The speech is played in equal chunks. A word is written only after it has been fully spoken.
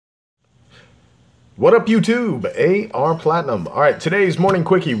What up, YouTube? AR Platinum. All right, today's morning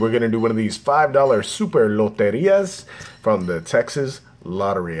quickie, we're going to do one of these $5 super loterias from the Texas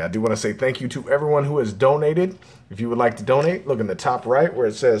Lottery. I do want to say thank you to everyone who has donated. If you would like to donate, look in the top right where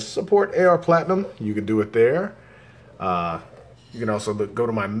it says support AR Platinum. You can do it there. You can also go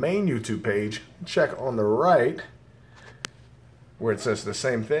to my main YouTube page, check on the right where it says the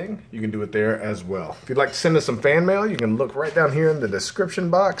same thing. You can do it there as well. If you'd like to send us some fan mail, you can look right down here in the description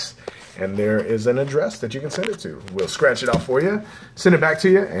box, and there is an address that you can send it to. We'll scratch it out for you, send it back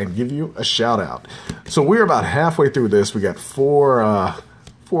to you, and give you a shout out. So we're about halfway through this. We got four, I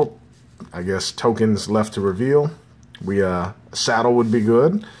guess, tokens left to reveal. A saddle would be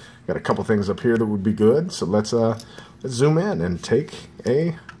good. Got a couple things up here that would be good. So let's zoom in and take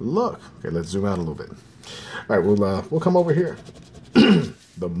a look. Okay, let's zoom out a little bit. All right, we'll come over here.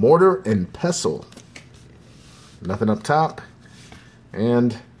 The mortar and pestle. Nothing up top,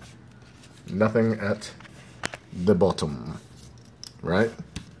 and nothing at the bottom. Right?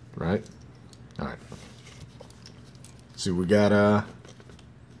 Right? All right. See, we got,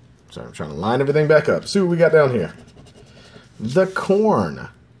 sorry, I'm trying to line everything back up. See what we got down here. The corn.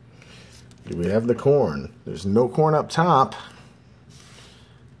 Do we have the corn? There's no corn up top.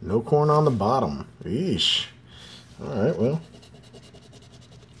 No corn on the bottom. Eesh. All right, well.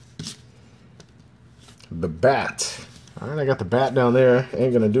 The bat. All right, I got the bat down there.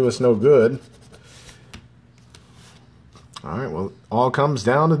 Ain't going to do us no good. All right, well, all comes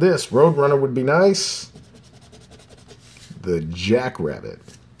down to this. Roadrunner would be nice. The jackrabbit.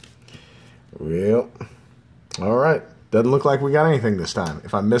 Well, all right. Doesn't look like we got anything this time.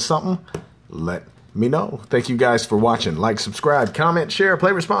 If I missed something, let me know. Thank you guys for watching. Like, subscribe, comment, share,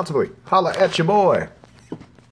 play responsibly. Holla at your boy.